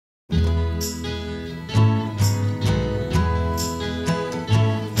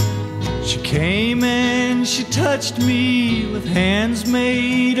came and she touched me with hands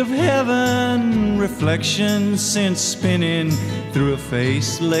made of heaven, reflections sent spinning through a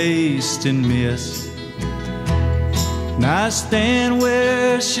face laced in mist. Now I stand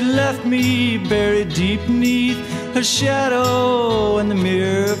where she left me, buried deep neath her shadow, and the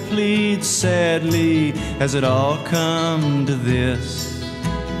mirror pleads sadly, has it all come to this?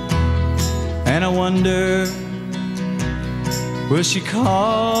 And I wonder, will she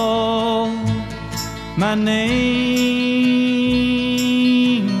call my name?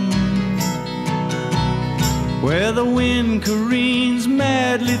 Where the wind careens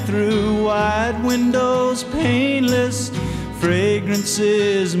madly through wide windows paneless,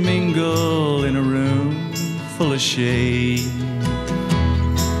 fragrances mingle in a room full of shade.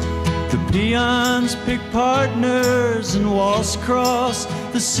 The peons pick partners and waltz across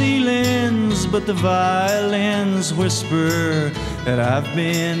the ceilings, but the violins whisper that I've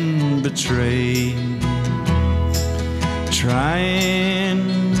been betrayed. Trying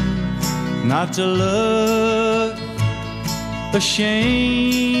not to look ashamed,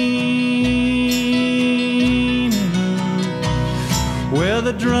 where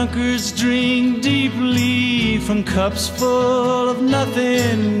the drunkards drink deeply from cups full of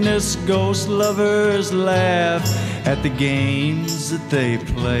nothingness, ghost lovers laugh at the games that they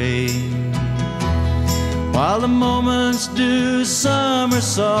play, while the moments do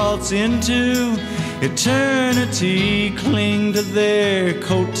somersaults into eternity, cling to their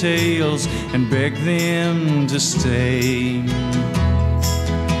coattails and beg them to stay,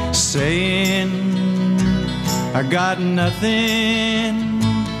 saying, I got nothing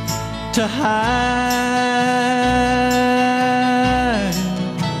to hide.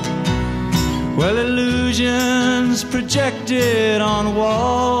 Well, illusions projected on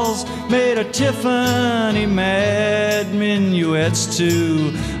walls made a Tiffany mad minuets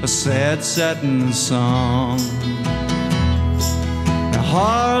to a sad satin song. Now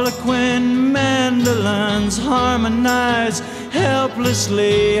harlequin mandolins harmonize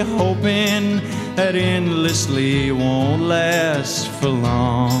helplessly, hoping that endlessly won't last for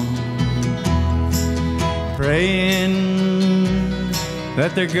long, praying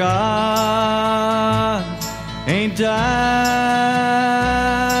that their God ain't died.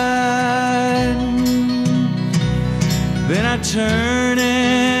 Then I turn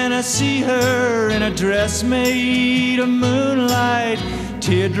and I see her in a dress made of moonlight.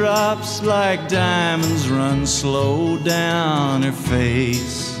 Teardrops like diamonds run slow down her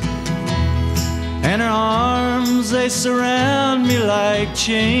face, and her arms, they surround me like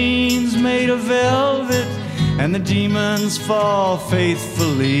chains made of velvet, and the demons fall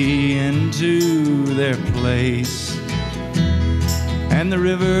faithfully into their place, and the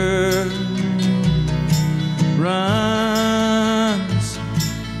river runs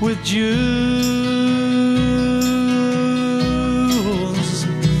with jewels.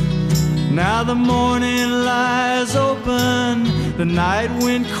 Now the morning lies open, the night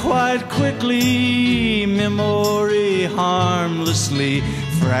went quite quickly, memory harmlessly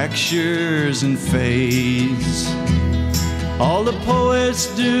fractures and fades. All the poets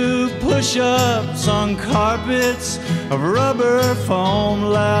do push-ups on carpets of rubber foam,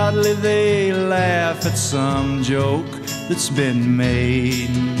 loudly they laugh at some joke that's been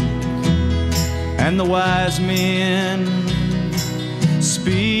made, and the wise men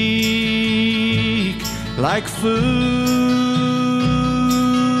speak like fools.